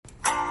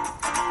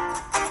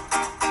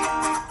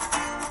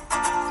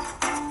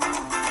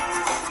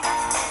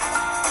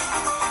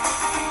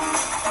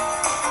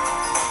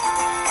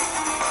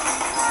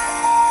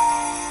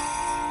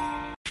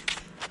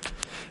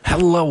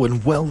Hello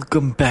and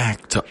welcome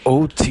back to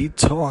OT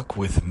Talk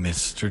with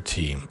Mr.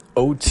 T.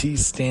 OT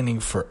standing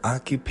for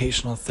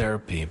occupational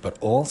therapy, but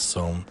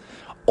also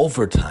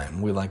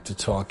overtime. We like to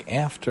talk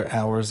after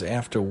hours,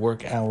 after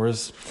work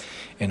hours,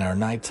 in our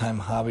nighttime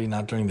hobby,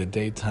 not during the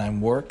daytime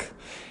work.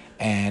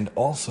 And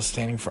also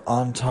standing for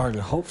on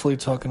target, hopefully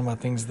talking about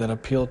things that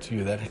appeal to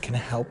you, that can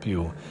help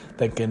you,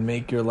 that can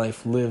make your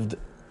life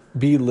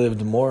be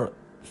lived more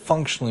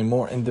functionally,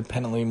 more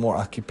independently, more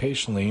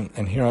occupationally.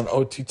 And here on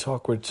OT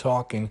Talk, we're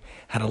talking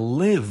how to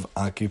live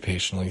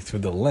occupationally through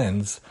the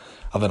lens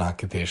of an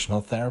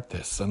occupational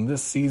therapist. And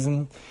this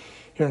season,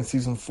 here in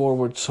season 4,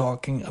 we're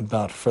talking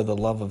about For the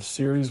Love of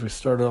series. We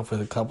started off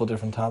with a couple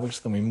different topics,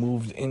 then we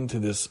moved into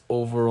this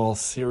overall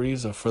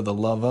series of For the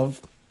Love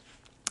of,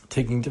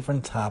 taking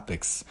different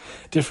topics,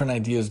 different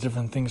ideas,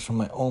 different things from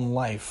my own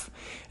life,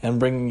 and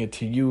bringing it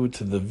to you,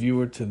 to the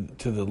viewer, to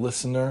the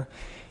listener,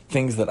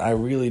 things that I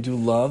really do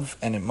love.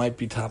 And it might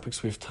be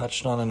topics we've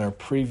touched on in our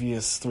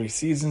previous 3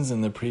 seasons,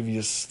 in the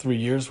previous 3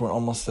 years. We're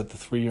almost at the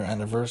 3-year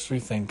anniversary,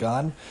 thank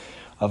God,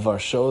 of our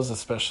shows,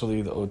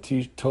 especially the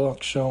OT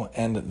Talk show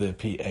and the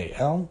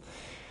PAL.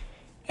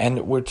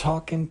 And we're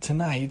talking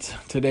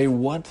today,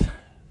 what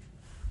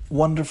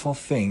wonderful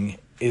thing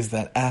is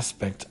that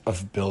aspect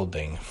of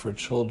building for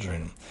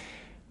children.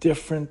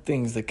 Different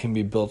things that can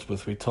be built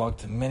with. We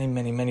talked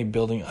many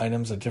building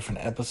items, a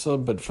different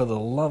episode, but for the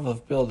love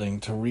of building,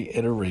 to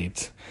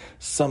reiterate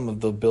some of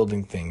the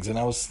building things. And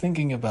I was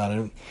thinking about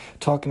it,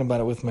 talking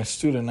about it with my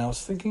student, I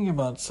was thinking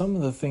about some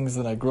of the things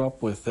that I grew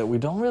up with that we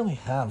don't really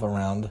have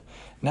around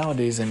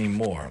nowadays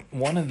anymore.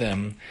 One of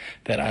them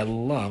that I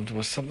loved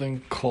was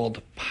something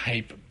called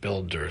pipe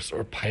builders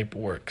or pipe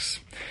works.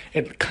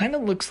 It kind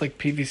of looks like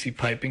PVC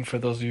piping for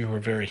those of you who are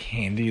very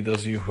handy, those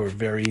of you who are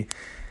very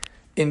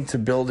into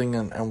building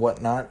and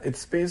whatnot.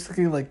 It's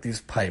basically like these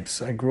pipes.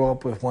 I grew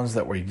up with ones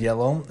that were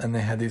yellow, and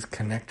they had these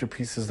connector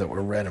pieces that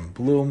were red and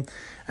blue,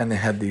 and they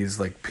had these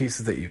like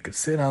pieces that you could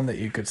sit on that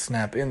you could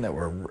snap in that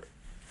were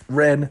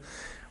red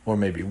or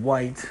maybe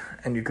white,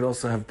 and you could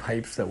also have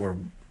pipes that were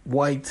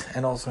white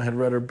and also had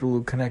red or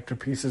blue connector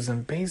pieces.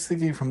 And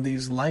basically from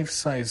these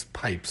life-size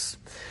pipes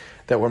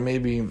that were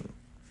maybe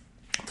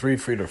 3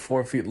 feet or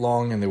 4 feet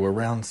long, and they were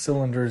round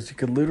cylinders, you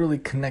could literally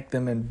connect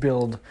them and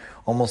build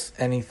almost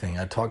anything.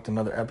 I talked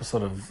another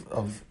episode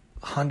of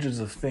hundreds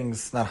of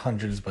things, not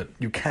hundreds, but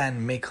you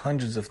can make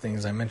hundreds of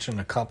things. I mentioned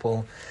a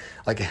couple,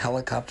 like a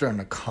helicopter and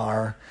a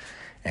car,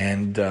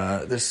 and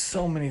there's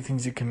so many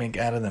things you can make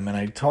out of them. And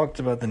I talked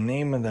about the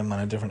name of them on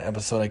a different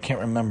episode. I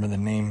can't remember the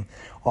name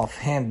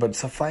offhand, but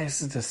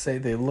suffice it to say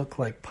they look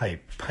like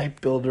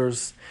pipe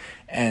builders.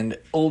 And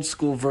old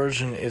school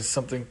version is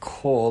something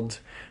called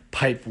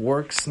Pipe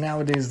Works.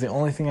 Nowadays, the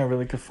only thing I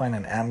really could find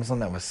on Amazon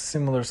that was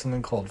similar,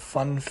 something called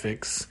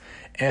Funpix,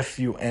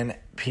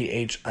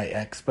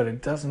 Funpix, but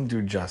it doesn't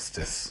do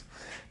justice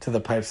to the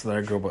pipes that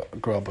I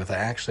grew up with. I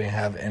actually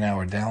have in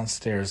our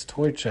downstairs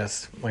toy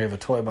chest, we have a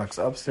toy box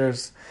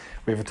upstairs,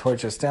 we have a toy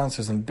chest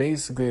downstairs, and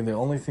basically the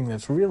only thing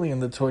that's really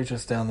in the toy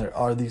chest down there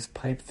are these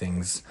pipe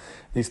things,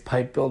 these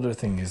pipe builder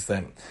things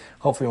that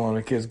hopefully when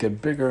my kids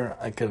get bigger,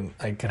 I can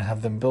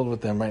have them build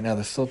with them. Right now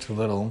they're still too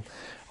little,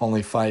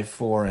 only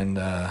 5'4"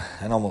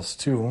 and almost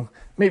 2,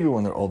 maybe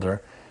when they're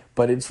older.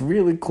 But it's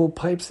really cool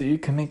pipes that you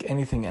can make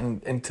anything,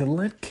 and to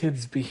let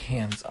kids be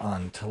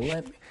hands-on, to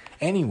let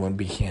anyone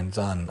be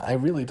hands-on. I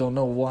really don't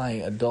know why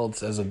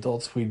as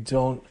adults, we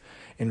don't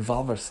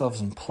involve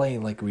ourselves in play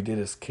like we did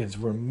as kids.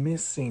 We're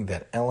missing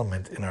that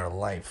element in our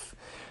life.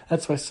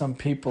 That's why some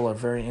people are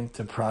very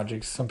into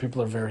projects. Some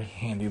people are very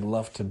handy,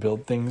 love to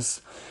build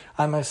things.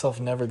 I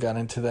myself never got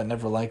into that,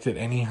 never liked it.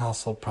 Any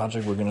household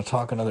project, we're going to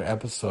talk another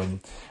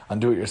episode on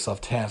do-it-yourself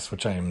tasks,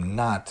 which I am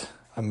not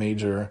a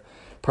major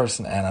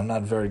person and I'm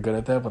not very good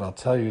at that, but I'll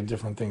tell you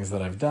different things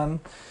that I've done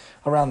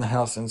around the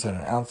house, inside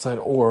and outside,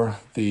 or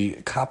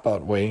the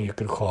cop-out way, you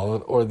could call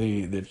it, or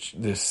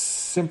the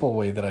simple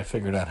way that I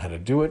figured out how to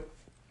do it.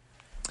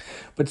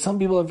 But some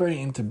people are very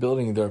into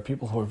building. There are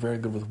people who are very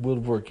good with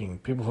woodworking,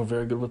 people who are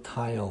very good with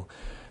tile,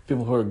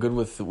 people who are good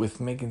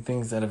with making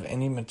things out of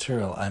any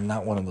material. I'm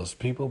not one of those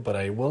people, but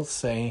I will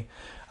say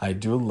I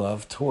do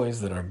love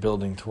toys that are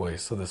building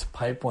toys. So this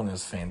pipe one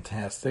is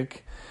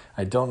fantastic.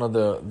 I don't know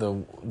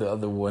the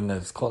other one that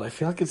it's called. I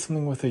feel like it's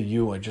something with a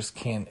U. I just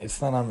can't.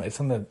 It's on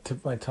the tip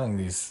of my tongue.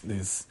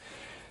 These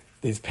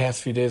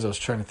past few days I was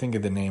trying to think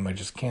of the name. I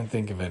just can't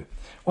think of it.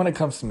 When it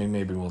comes to me,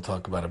 maybe we'll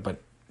talk about it. But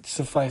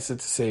suffice it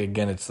to say,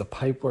 again, it's the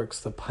Pipe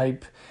Works, the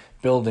pipe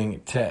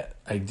building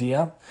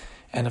idea.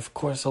 And of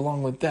course,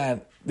 along with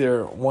that, there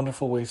are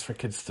wonderful ways for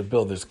kids to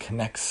build. There's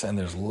K'NEX and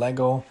there's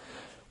Lego,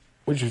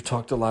 which we've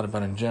talked a lot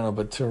about in general.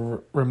 But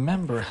to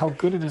remember how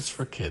good it is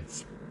for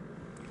kids,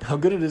 how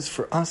good it is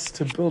for us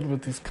to build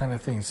with these kind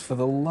of things. For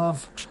the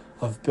love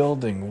of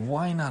building,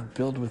 why not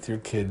build with your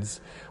kids?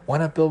 Why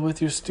not build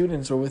with your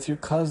students or with your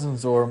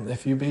cousins, or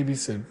if you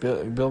babysit,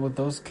 build with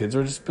those kids,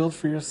 or just build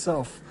for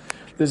yourself?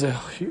 There's a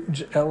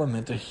huge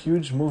element, a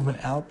huge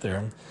movement out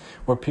there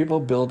where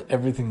people build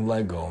everything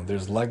Lego.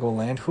 There's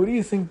Legoland. Who do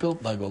you think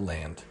built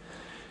Legoland?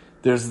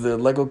 There's the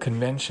Lego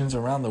conventions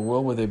around the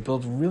world where they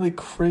build really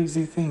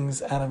crazy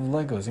things out of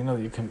Legos.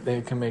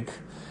 They can make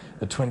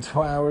the Twin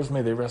Towers,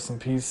 may they rest in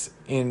peace,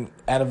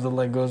 out of the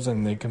Legos,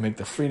 and they can make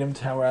the Freedom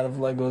Tower out of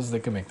Legos. They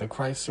can make the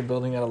Chrysler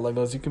Building out of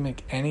Legos. You can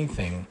make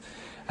anything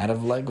out of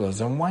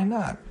Legos, and why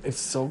not? It's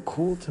so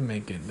cool to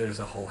make it. There's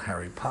a whole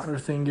Harry Potter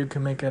thing you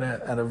can make out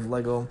of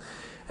Lego.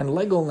 And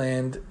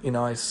Legoland,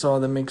 I saw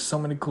them make so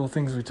many cool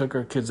things. We took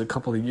our kids a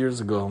couple of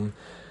years ago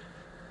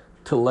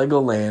to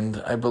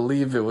Legoland. I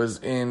believe it was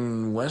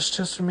in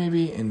Westchester,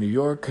 maybe, in New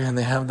York, and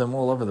they have them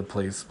all over the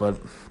place, but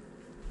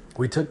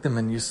we took them,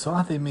 and you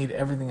saw they made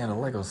everything out of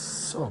Legos.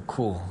 So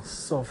cool,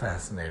 so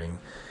fascinating.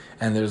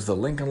 And there's the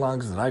Lincoln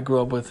Logs that I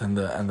grew up with, and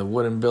the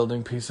wooden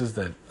building pieces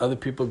that other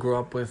people grew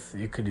up with.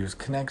 You could use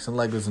K'NEX and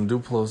Legos and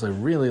Duplos. I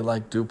really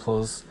like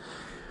Duplos.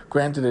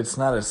 Granted, it's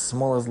not as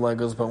small as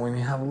Legos, but when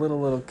you have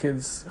little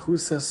kids, who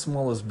says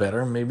small is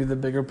better? Maybe the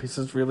bigger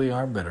pieces really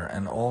are better.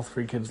 And all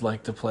three kids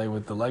like to play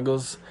with the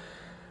Legos,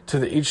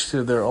 each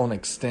to their own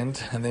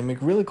extent, and they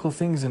make really cool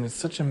things, and it's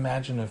such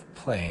imaginative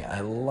play.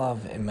 I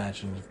love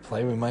imaginative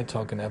play. We might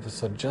talk an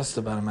episode just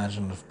about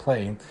imaginative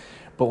play,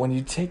 but when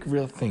you take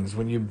real things,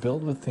 when you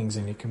build with things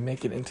and you can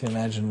make it into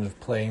imaginative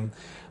play,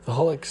 the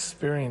whole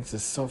experience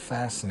is so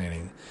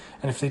fascinating.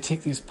 And if they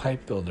take these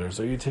pipe builders,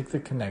 or you take the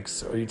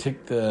K'NEX, or you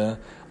take the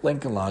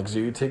Lincoln Logs,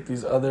 or you take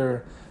these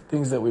other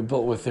things that we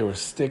built with, there were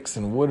sticks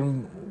and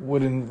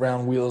wooden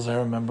round wheels, I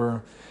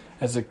remember,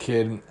 as a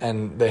kid,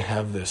 and they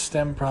have the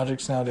STEM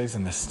projects nowadays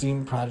and the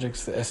STEAM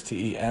projects, the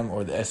STEM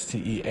or the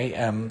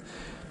STEAM,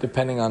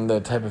 depending on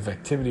the type of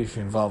activity, if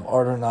you involve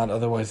art or not.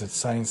 Otherwise, it's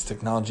science,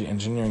 technology,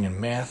 engineering, and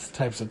math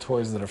types of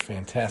toys that are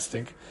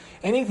fantastic.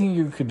 Anything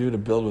you could do to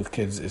build with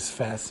kids is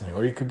fascinating,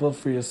 or you could build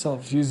for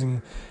yourself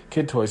using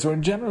kid toys, or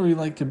generally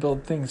like to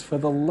build things for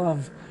the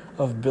love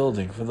of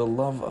building, for the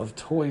love of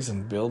toys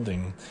and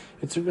building.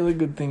 It's a really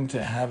good thing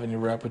to have in your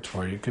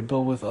repertoire. You could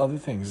build with other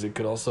things. It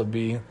could also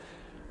be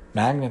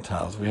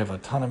Magna-Tiles. We have a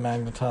ton of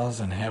Magna-Tiles,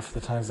 and half the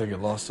times they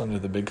get lost under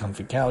the big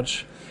comfy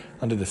couch,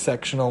 under the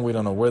sectional. We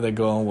don't know where they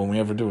go. When we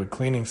ever do a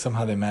cleaning,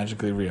 somehow they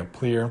magically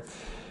reappear.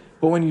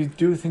 But when you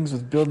do things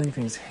with building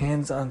things,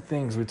 hands-on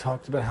things, we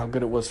talked about how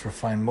good it was for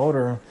fine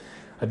motor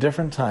a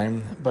different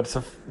time, but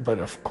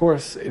of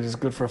course it is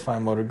good for a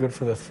fine motor, good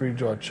for the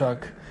three-jaw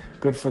chuck,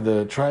 good for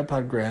the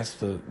tripod grasp,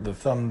 the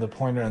thumb, the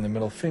pointer, and the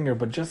middle finger,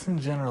 but just in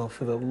general,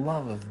 for the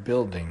love of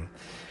building.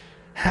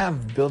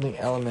 Have building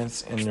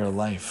elements in your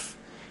life.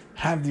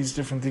 Have these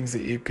different things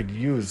that you could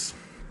use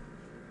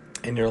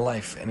in your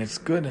life. And it's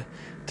good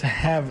to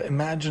have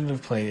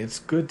imaginative play. It's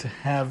good to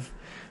have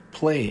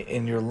play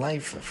in your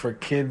life for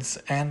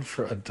kids and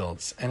for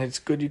adults. And it's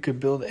good you could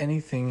build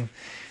anything,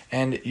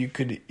 and you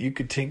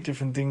could take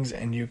different things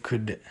and you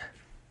could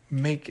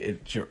make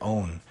it your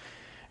own.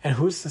 And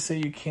who's to say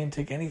you can't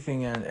take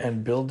anything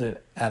and build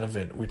it out of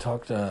it? We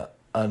talked a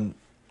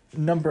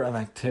number of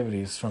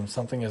activities, from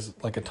something as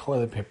like a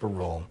toilet paper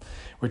roll.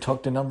 We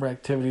talked a number of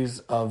activities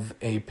of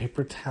a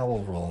paper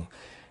towel roll,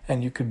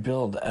 and you could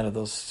build out of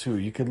those too.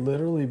 You could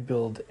literally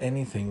build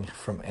anything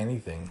from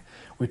anything.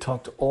 We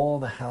talked all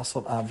the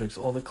household objects,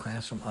 all the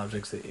classroom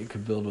objects that you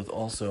could build with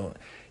also.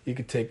 You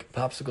could take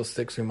popsicle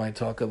sticks. We might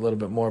talk a little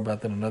bit more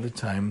about that another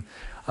time,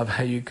 of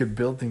how you could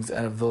build things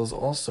out of those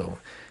also.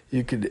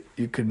 You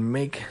could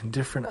make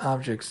different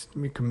objects.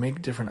 You can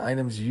make different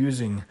items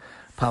using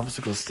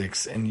popsicle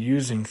sticks, and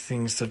using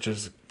things such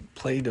as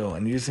Play-Doh,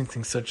 and using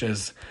things such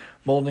as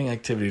molding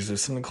activities.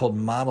 There's something called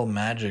Model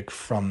Magic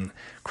from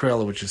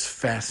Crayola, which is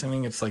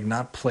fascinating. It's like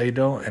not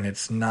Play-Doh and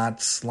it's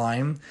not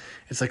slime.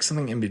 It's like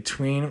something in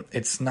between.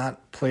 It's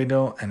not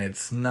Play-Doh and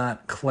it's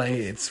not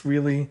clay. It's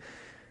really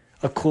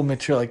a cool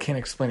material. I can't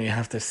explain it. You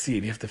have to see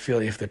it. You have to feel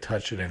it. You have to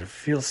touch it. And it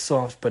feels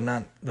soft, but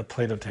not the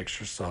Play-Doh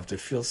texture soft. It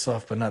feels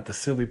soft, but not the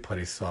silly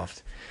putty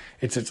soft.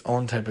 It's its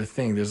own type of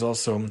thing. There's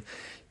also,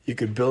 you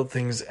could build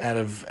things out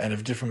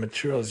of different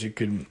materials. You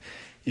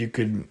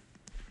could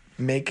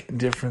make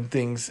different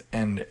things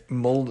and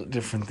mold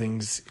different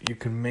things. You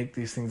could make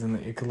these things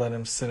and you could let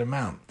them sit them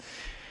out.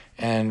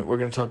 And we're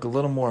going to talk a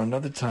little more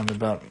another time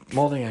about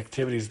molding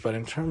activities, but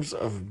in terms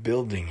of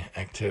building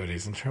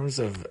activities, in terms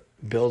of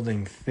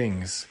building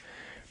things,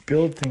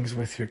 build things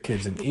with your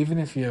kids. And even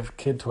if you have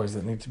kid toys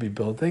that need to be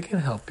built, they can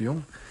help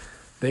you.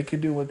 They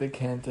can do what they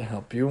can to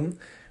help you.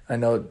 I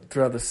know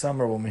throughout the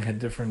summer when we had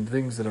different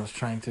things that I was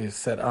trying to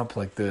set up,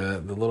 like the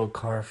little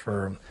car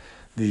for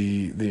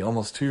the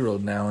almost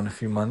 2-year-old now in a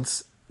few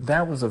months,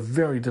 that was a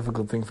very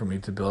difficult thing for me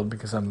to build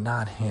because I'm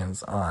not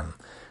hands-on.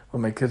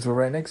 When my kids were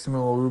right next to me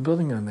while we were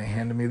building it, and they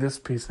handed me this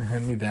piece and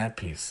handed me that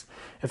piece.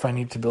 If I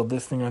need to build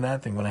this thing or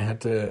that thing, when I had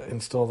to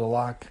install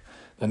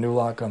the new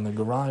lock on the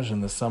garage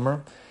in the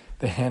summer,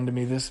 they handed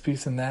me this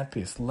piece and that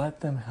piece. Let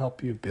them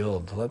help you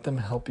build. Let them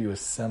help you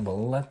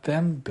assemble. Let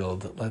them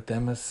build. Let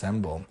them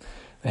assemble.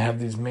 They have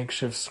these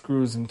makeshift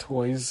screws and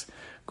toys.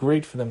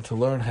 Great for them to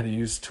learn how to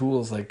use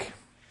tools like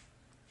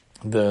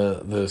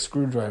the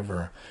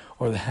screwdriver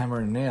or the hammer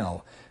and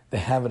nail. They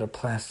have it a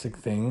plastic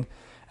thing,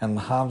 and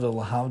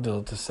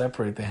lahavdil to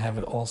separate. They have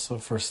it also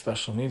for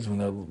special needs when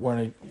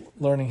they're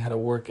learning how to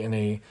work in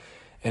a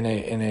in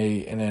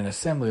an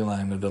assembly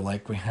line of the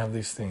like. We have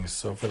these things.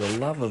 So for the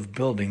love of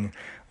building,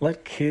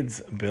 let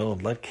kids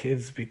build. Let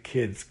kids be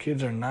kids.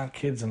 Kids are not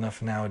kids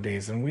enough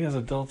nowadays, and we as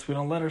adults, we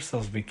don't let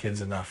ourselves be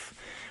kids enough.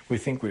 We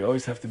think we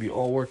always have to be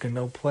all work and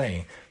no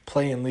play.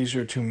 Play and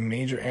leisure are two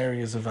major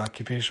areas of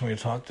occupation we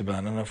talked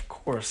about, and of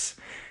course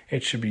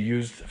it should be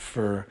used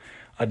for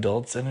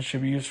adults and it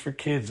should be used for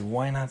kids.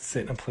 Why not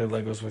sit and play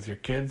Legos with your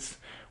kids?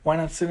 Why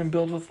not sit and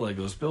build with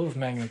Legos, build with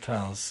magnet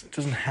tiles? It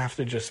doesn't have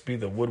to just be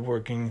the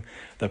woodworking,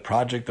 the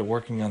project, the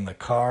working on the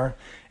car.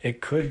 It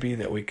could be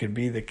that we could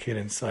be the kid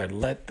inside.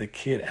 Let the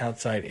kid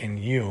outside in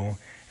you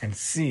and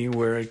see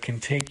where it can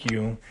take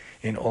you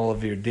in all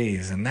of your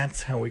days. And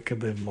that's how we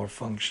could live more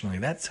functionally.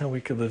 That's how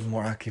we could live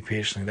more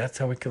occupationally. That's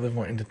how we could live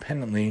more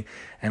independently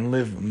and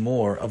live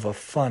more of a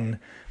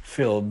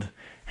fun-filled,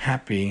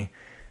 happy,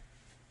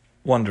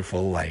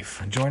 wonderful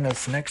life. Join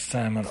us next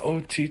time on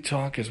OT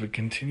Talk as we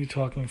continue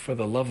talking for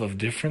the love of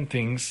different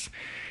things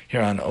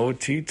here on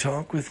OT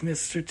Talk with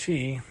Mr.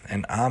 T.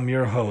 And I'm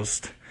your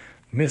host,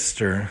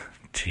 Mr.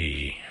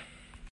 T.